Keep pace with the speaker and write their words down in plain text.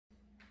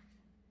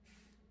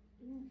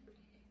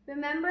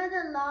Remember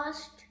the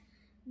last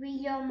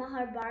video of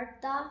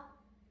Mahabharata?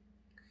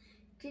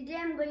 Today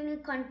I'm going to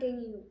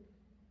continue.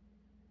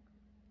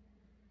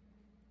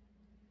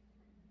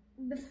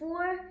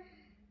 Before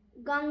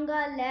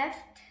Ganga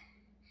left,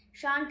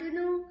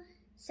 Shantanu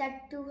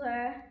said to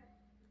her,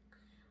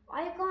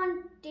 "I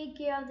can't take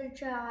care of the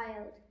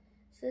child."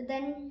 So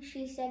then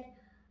she said,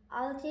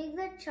 "I'll take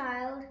the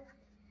child,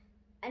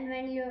 and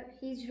when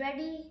he's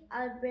ready,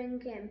 I'll bring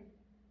him."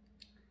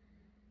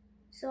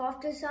 So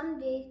after some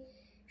days,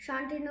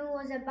 Shantanu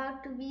was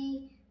about to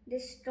be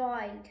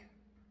destroyed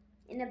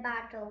in a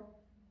battle.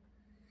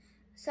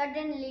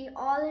 Suddenly,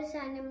 all his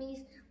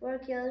enemies were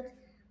killed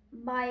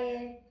by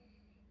a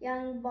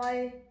young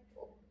boy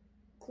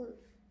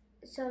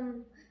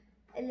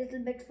a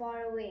little bit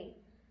far away.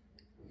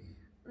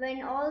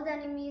 When all the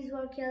enemies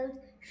were killed,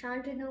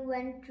 Shantanu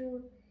went to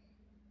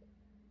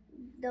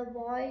the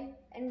boy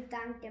and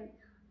thanked him.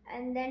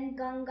 And then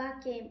Ganga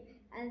came,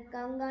 and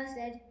Ganga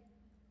said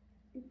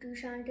to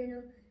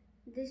Shantanu,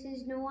 "This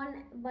is no one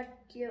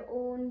but your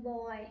own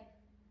boy."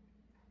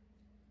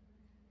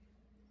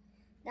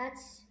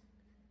 That's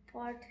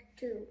part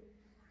 2.